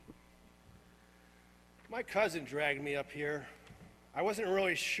My cousin dragged me up here. I wasn't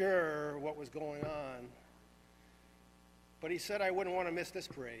really sure what was going on, but he said I wouldn't want to miss this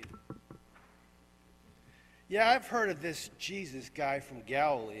parade. Yeah, I've heard of this Jesus guy from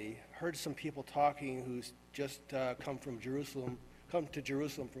Galilee. Heard some people talking who's just come to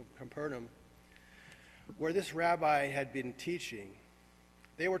Jerusalem from Capernaum, where this rabbi had been teaching.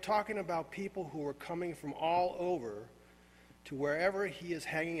 They were talking about people who were coming from all over to wherever he is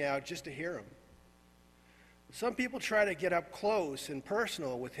hanging out just to hear him. Some people try to get up close and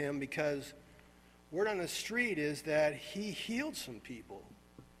personal with him because word on the street is that he healed some people,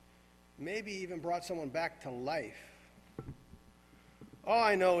 maybe even brought someone back to life. All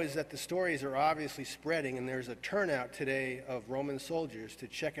I know is that the stories are obviously spreading, and there's a turnout today of Roman soldiers to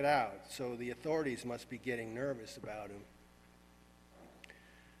check it out, so the authorities must be getting nervous about him.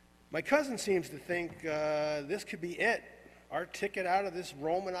 My cousin seems to think this could be it, our ticket out of this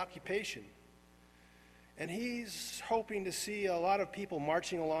Roman occupation. And he's hoping to see a lot of people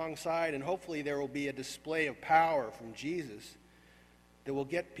marching alongside, and hopefully there will be a display of power from Jesus that will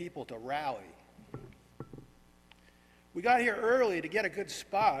get people to rally. We got here early to get a good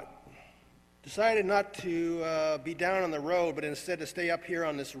spot. Decided not to be down on the road, but instead to stay up here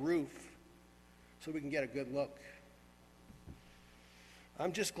on this roof so we can get a good look.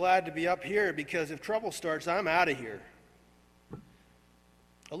 I'm just glad to be up here because if trouble starts, I'm out of here.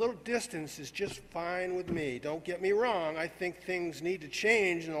 A little distance is just fine with me. Don't get me wrong. I think things need to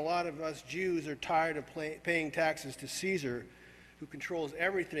change, and a lot of us Jews are tired of paying taxes to Caesar, who controls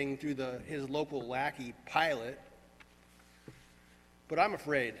everything through his local lackey, Pilate. But I'm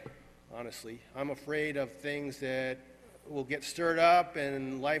afraid, honestly. I'm afraid of things that will get stirred up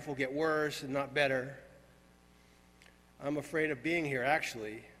and life will get worse and not better. I'm afraid of being here,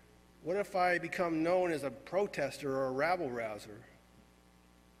 actually. What if I become known as a protester or a rabble-rouser?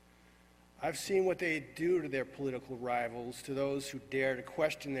 I've seen what they do to their political rivals, to those who dare to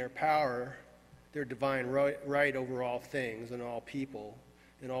question their power, their divine right over all things and all people,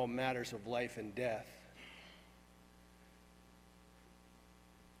 in all matters of life and death.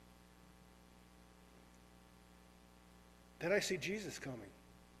 Then I see Jesus coming.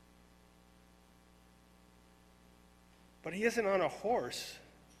 But he isn't on a horse.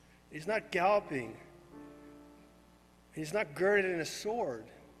 He's not galloping. He's not girded in a sword.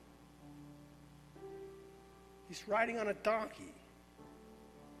 He's riding on a donkey.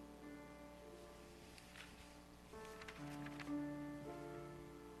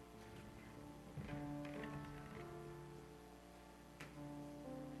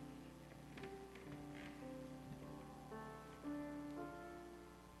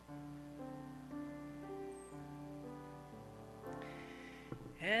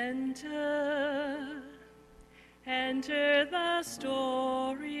 Enter the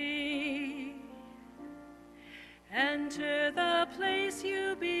story. Enter the place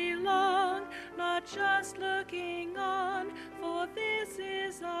you belong, not just looking on, for this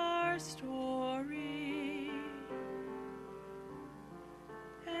is our story.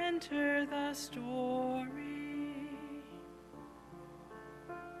 Enter the story.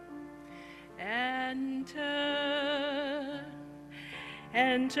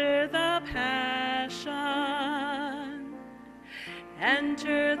 Enter the passion.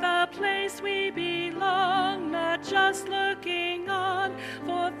 Enter the place we belong, not just looking on,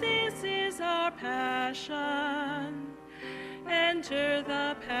 for this is our passion. Enter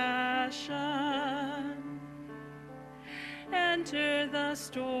the passion. Enter the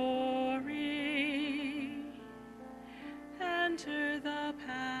story. Enter the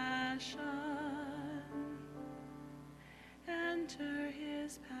passion. Enter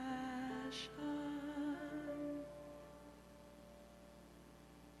his passion.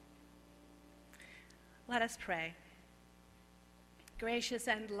 Let us pray. Gracious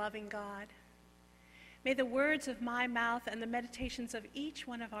and loving God, may the words of my mouth and the meditations of each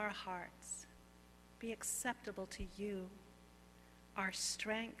one of our hearts be acceptable to you, our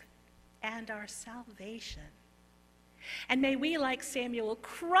strength and our salvation. And may we, like Samuel,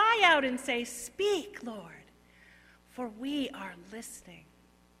 cry out and say, "Speak, Lord, for we are listening."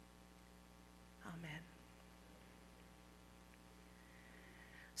 Amen.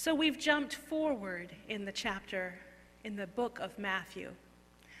 So we've jumped forward in the chapter, in the book of Matthew.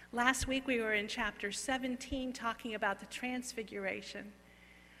 Last week we were in chapter 17 talking about the transfiguration.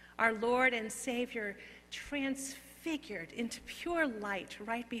 Our Lord and Savior transfigured into pure light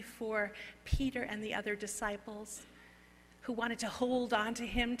right before Peter and the other disciples who wanted to hold on to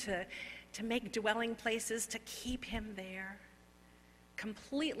him, to make dwelling places, to keep him there,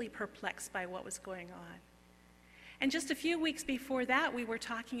 completely perplexed by what was going on. And just a few weeks before that, we were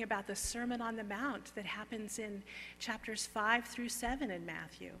talking about the Sermon on the Mount that happens in chapters 5 through 7 in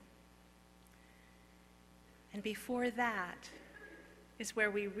Matthew. And before that is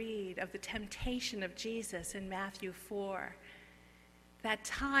where we read of the temptation of Jesus in Matthew 4. That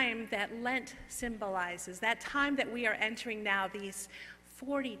time that Lent symbolizes, that time that we are entering now, these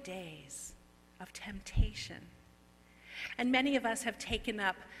 40 days of temptation. And many of us have taken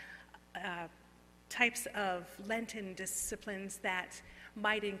up types of Lenten disciplines that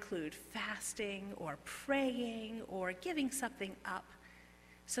might include fasting or praying or giving something up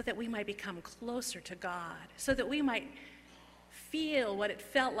so that we might become closer to God, so that we might feel what it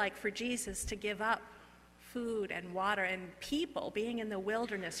felt like for Jesus to give up food and water and people, being in the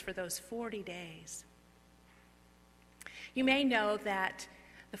wilderness for those 40 days. You may know that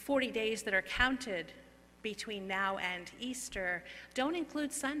the 40 days that are counted between now and Easter don't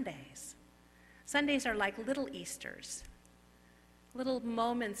include Sundays. Sundays are like little Easters, little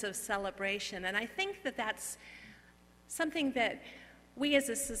moments of celebration. And I think that that's something that we as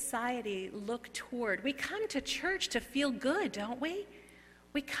a society look toward. We come to church to feel good, don't we?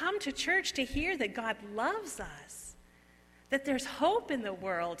 We come to church to hear that God loves us, that there's hope in the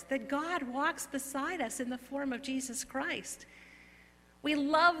world, that God walks beside us in the form of Jesus Christ. We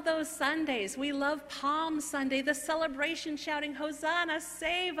love those Sundays. We love Palm Sunday, the celebration shouting, "Hosanna,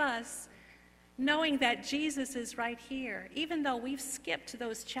 save us," knowing that Jesus is right here, even though we've skipped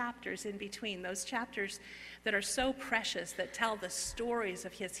those chapters in between, those chapters that are so precious, that tell the stories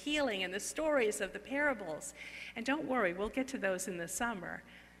of his healing and the stories of the parables. And don't worry, we'll get to those in the summer.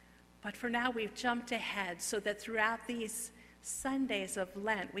 But for now, we've jumped ahead so that throughout these Sundays of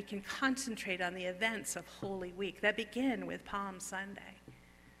Lent, we can concentrate on the events of Holy Week that begin with Palm Sunday.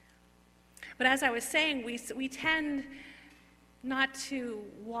 But as I was saying, we tend not to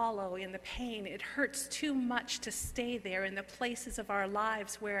wallow in the pain. It hurts too much to stay there in the places of our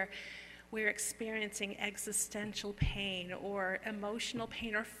lives where we're experiencing existential pain or emotional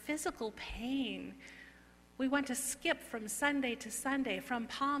pain or physical pain. We want to skip from Sunday to Sunday, from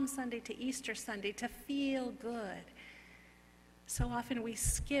Palm Sunday to Easter Sunday to feel good. So often we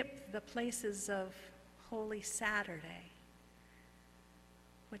skip the places of Holy Saturday,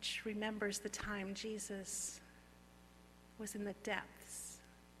 which remembers the time Jesus was in the depths.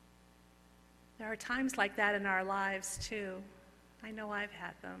 There are times like that in our lives too. I know I've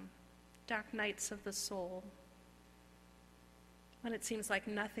had them. Dark nights of the soul, when it seems like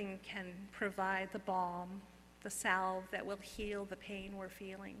nothing can provide the balm, the salve that will heal the pain we're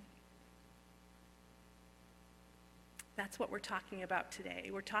feeling. That's what we're talking about today.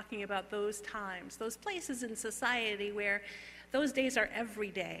 We're talking about those times, those places in society where those days are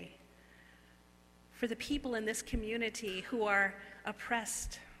every day for the people in this community who are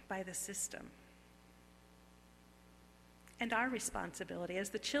oppressed by the system. And our responsibility as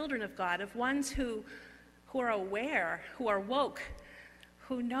the children of God, of ones who are aware, who are woke,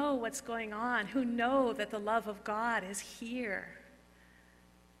 who know what's going on, who know that the love of God is here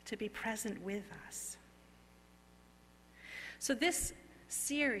to be present with us. So this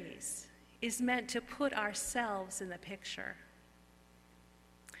series is meant to put ourselves in the picture.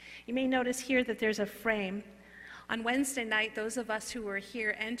 You may notice here that there's a frame. On Wednesday night, those of us who were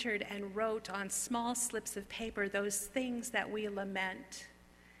here entered and wrote on small slips of paper those things that we lament,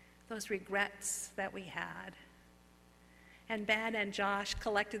 those regrets that we had. And Ben and Josh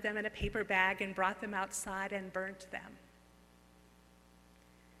collected them in a paper bag and brought them outside and burnt them.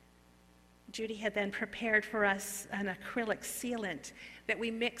 Judy had then prepared for us an acrylic sealant that we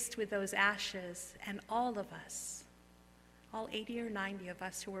mixed with those ashes, and all of us, all 80 or 90 of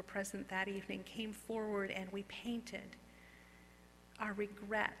us who were present that evening, came forward and we painted our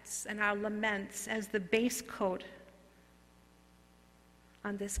regrets and our laments as the base coat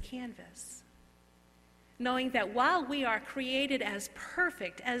on this canvas, knowing that while we are created as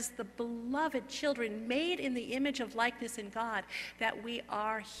perfect, as the beloved children made in the image of likeness in God, that we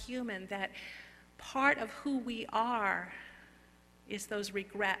are human, that part of who we are is those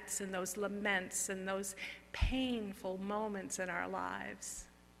regrets and those laments and those painful moments in our lives.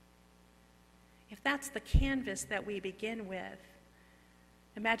 If that's the canvas that we begin with,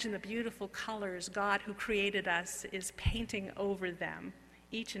 imagine the beautiful colors God, who created us, is painting over them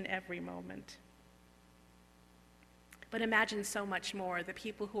each and every moment. But imagine so much more, the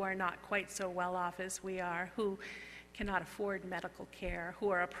people who are not quite so well off as we are, who cannot afford medical care, who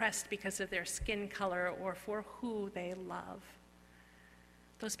are oppressed because of their skin color or for who they love.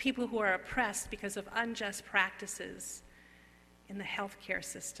 Those people who are oppressed because of unjust practices in the healthcare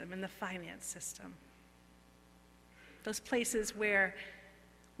system, in the finance system. Those places where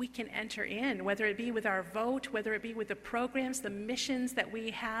we can enter in, whether it be with our vote, whether it be with the programs, the missions that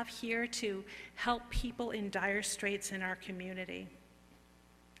we have here to help people in dire straits in our community.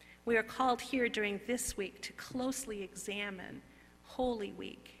 We are called here during this week to closely examine Holy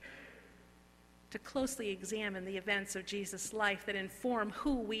Week, to closely examine the events of Jesus' life that inform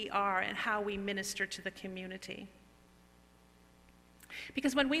who we are and how we minister to the community.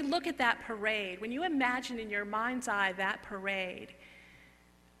 Because when we look at that parade, when you imagine in your mind's eye that parade,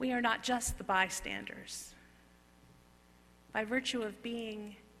 we are not just the bystanders. By virtue of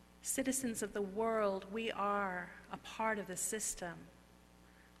being citizens of the world, we are a part of the system.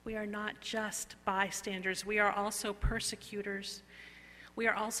 We are not just bystanders. We are also persecutors. We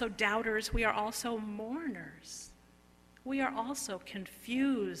are also doubters. We are also mourners. We are also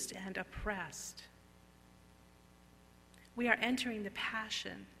confused and oppressed. We are entering the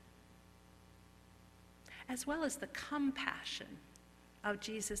passion as well as the compassion of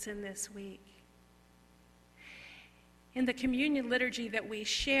Jesus in this week. In the communion liturgy that we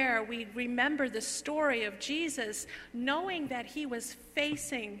share, we remember the story of Jesus knowing that he was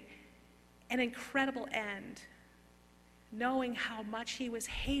facing an incredible end, knowing how much he was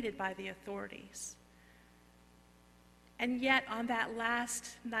hated by the authorities. And yet, on that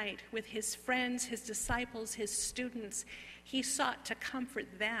last night, with his friends, his disciples, his students, he sought to comfort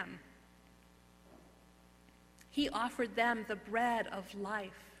them. He offered them the bread of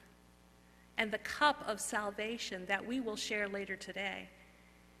life and the cup of salvation that we will share later today.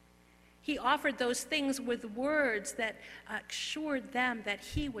 He offered those things with words that assured them that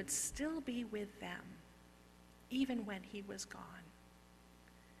he would still be with them, even when he was gone.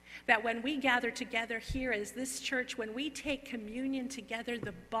 That when we gather together here as this church, when we take communion together,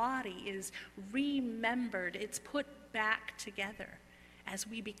 the body is remembered. It's put back together as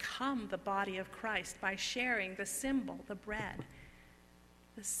we become the body of Christ by sharing the symbol, the bread,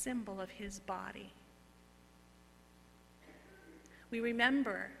 the symbol of his body. We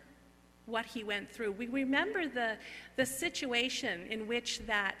remember what he went through. We remember the situation in which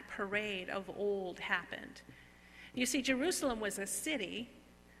that parade of old happened. You see, Jerusalem was a city,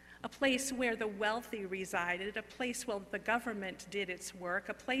 a place where the wealthy resided, a place where the government did its work,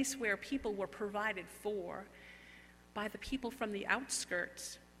 a place where people were provided for by the people from the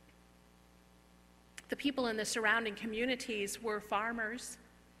outskirts. The people in the surrounding communities were farmers,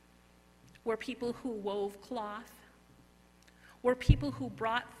 were people who wove cloth, were people who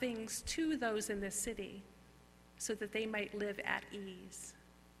brought things to those in the city so that they might live at ease.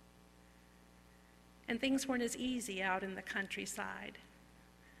 And things weren't as easy out in the countryside.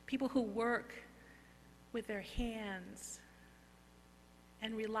 People who work with their hands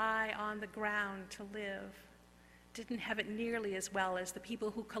and rely on the ground to live didn't have it nearly as well as the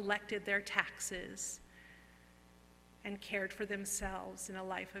people who collected their taxes and cared for themselves in a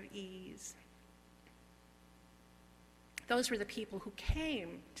life of ease. Those were the people who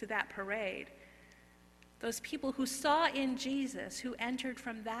came to that parade. Those people who saw in Jesus, who entered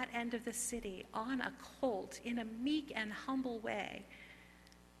from that end of the city on a colt in a meek and humble way.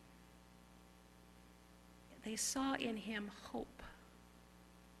 They saw in him hope.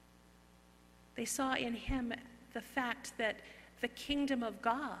 They saw in him the fact that the kingdom of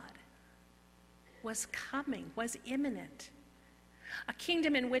God was coming, was imminent. A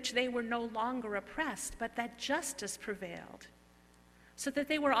kingdom in which they were no longer oppressed, but that justice prevailed, so that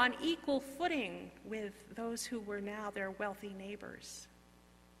they were on equal footing with those who were now their wealthy neighbors.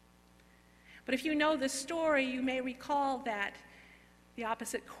 But if you know the story, you may recall that the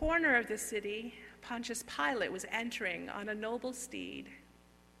opposite corner of the city, Pontius Pilate was entering on a noble steed,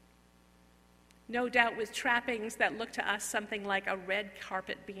 no doubt with trappings that looked to us something like a red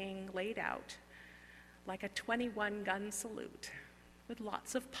carpet being laid out, like a 21-gun salute, with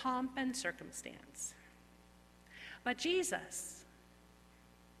lots of pomp and circumstance. But Jesus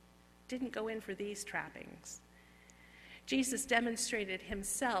didn't go in for these trappings. Jesus demonstrated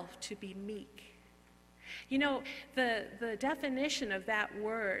himself to be meek. You know, the definition of that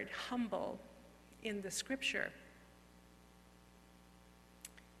word, humble, in the scripture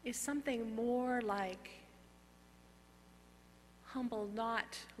is something more like humble,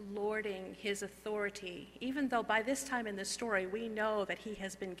 not lording his authority, even though by this time in the story we know that he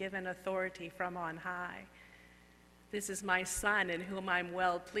has been given authority from on high. This is my son in whom I'm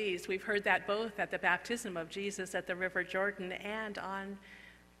well pleased. We've heard that both at the baptism of Jesus at the River Jordan and on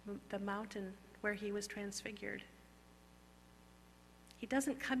the mountain where he was transfigured. He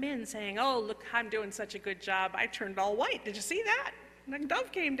doesn't come in saying, "Oh, look, I'm doing such a good job. I turned all white. Did you see that? And a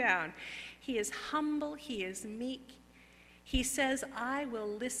dove came down." He is humble. He is meek. He says, "I will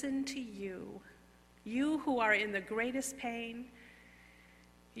listen to you, you who are in the greatest pain,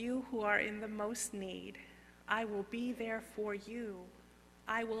 You who are in the most need, I will be there for you.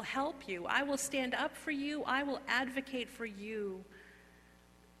 I will help you. I will stand up for you. I will advocate for you.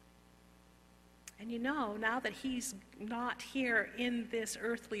 And you know, now that he's not here in this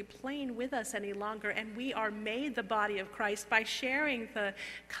earthly plane with us any longer, and we are made the body of Christ by sharing the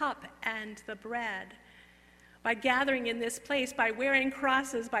cup and the bread, by gathering in this place, by wearing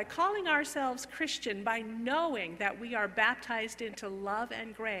crosses, by calling ourselves Christian, by knowing that we are baptized into love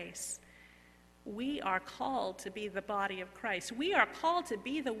and grace, we are called to be the body of Christ. We are called to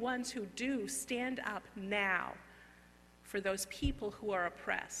be the ones who do stand up now for those people who are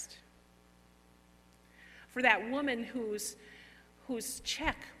oppressed. For that woman whose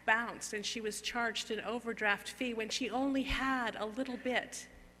check bounced and she was charged an overdraft fee when she only had a little bit.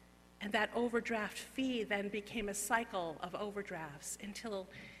 And that overdraft fee then became a cycle of overdrafts until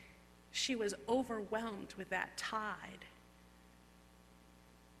she was overwhelmed with that tide.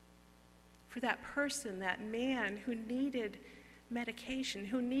 For that person, that man who needed medication,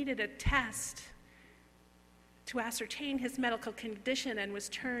 who needed a test to ascertain his medical condition and was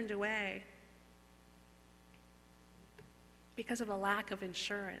turned away because of a lack of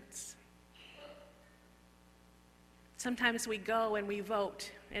insurance. Sometimes we go and we vote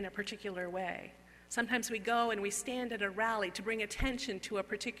in a particular way. Sometimes we go and we stand at a rally to bring attention to a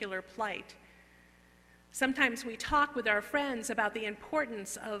particular plight. Sometimes we talk with our friends about the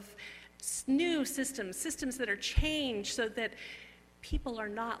importance of new systems that are changed so that people are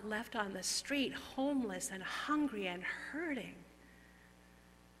not left on the street homeless and hungry and hurting.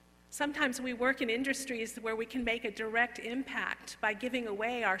 Sometimes we work in industries where we can make a direct impact by giving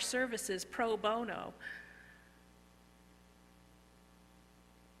away our services pro bono.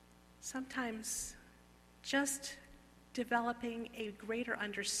 Sometimes just developing a greater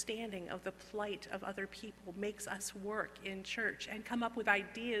understanding of the plight of other people makes us work in church and come up with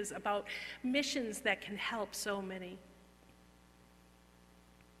ideas about missions that can help so many.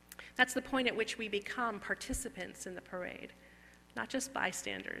 That's the point at which we become participants in the parade, not just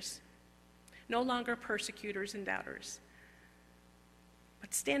bystanders, no longer persecutors and doubters,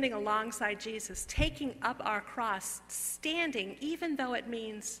 but standing alongside Jesus, taking up our cross, standing even though it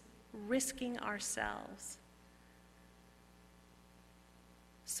means risking ourselves,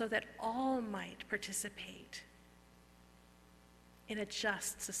 so that all might participate in a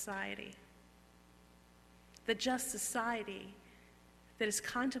just society. The just society that is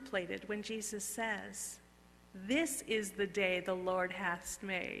contemplated when Jesus says, "This is the day the Lord hath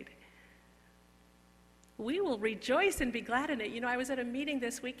made." We will rejoice and be glad in it. You know, I was at a meeting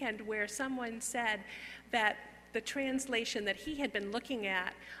this weekend where someone said that the translation that he had been looking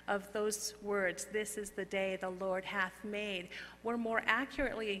at of those words, "This is the day the Lord hath made," were more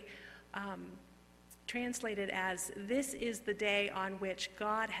accurately translated as, "This is the day on which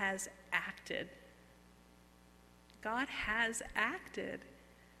God has acted." God has acted.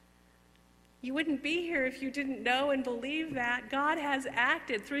 You wouldn't be here if you didn't know and believe that. God has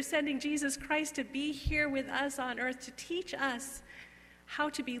acted through sending Jesus Christ to be here with us on earth to teach us how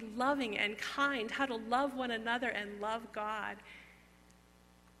to be loving and kind, how to love one another and love God,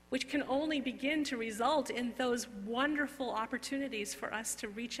 which can only begin to result in those wonderful opportunities for us to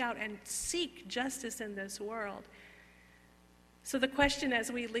reach out and seek justice in this world. So the question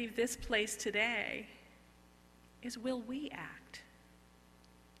as we leave this place today is, will we act?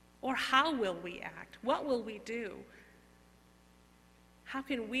 Or how will we act? What will we do? How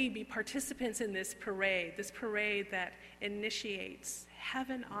can we be participants in this parade that initiates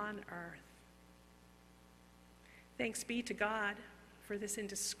heaven on earth? Thanks be to God for this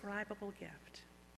indescribable gift.